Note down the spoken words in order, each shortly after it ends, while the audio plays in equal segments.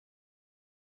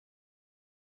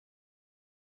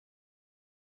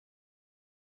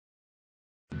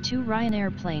Two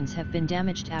Ryanair planes have been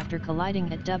damaged after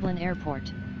colliding at Dublin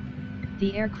Airport.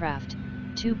 The aircraft,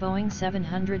 two Boeing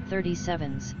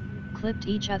 737s, clipped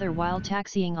each other while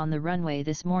taxiing on the runway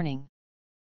this morning.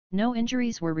 No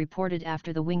injuries were reported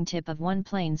after the wingtip of one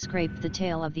plane scraped the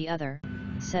tail of the other,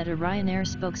 said a Ryanair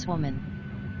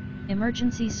spokeswoman.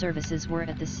 Emergency services were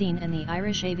at the scene and the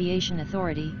Irish Aviation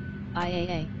Authority,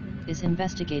 IAA, is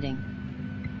investigating.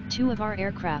 Two of our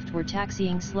aircraft were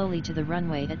taxiing slowly to the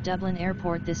runway at Dublin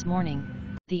Airport this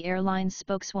morning, the airline's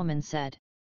spokeswoman said.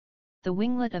 The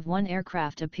winglet of one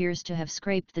aircraft appears to have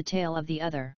scraped the tail of the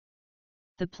other.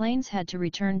 The planes had to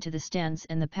return to the stands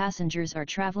and the passengers are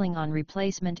traveling on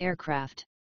replacement aircraft.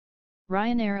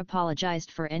 Ryanair apologized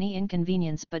for any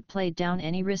inconvenience but played down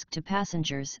any risk to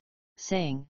passengers,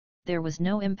 saying, "There was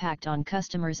no impact on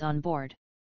customers on board."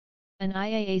 An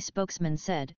IAA spokesman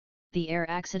said, "The Air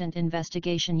Accident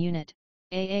Investigation Unit,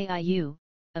 AAIU,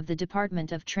 of the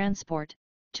Department of Transport,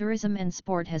 Tourism and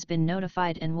Sport has been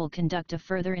notified and will conduct a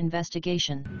further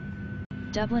investigation."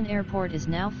 Dublin Airport is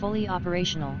now fully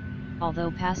operational,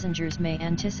 although passengers may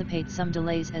anticipate some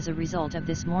delays as a result of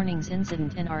this morning's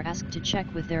incident and are asked to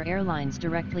check with their airlines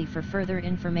directly for further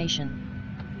information.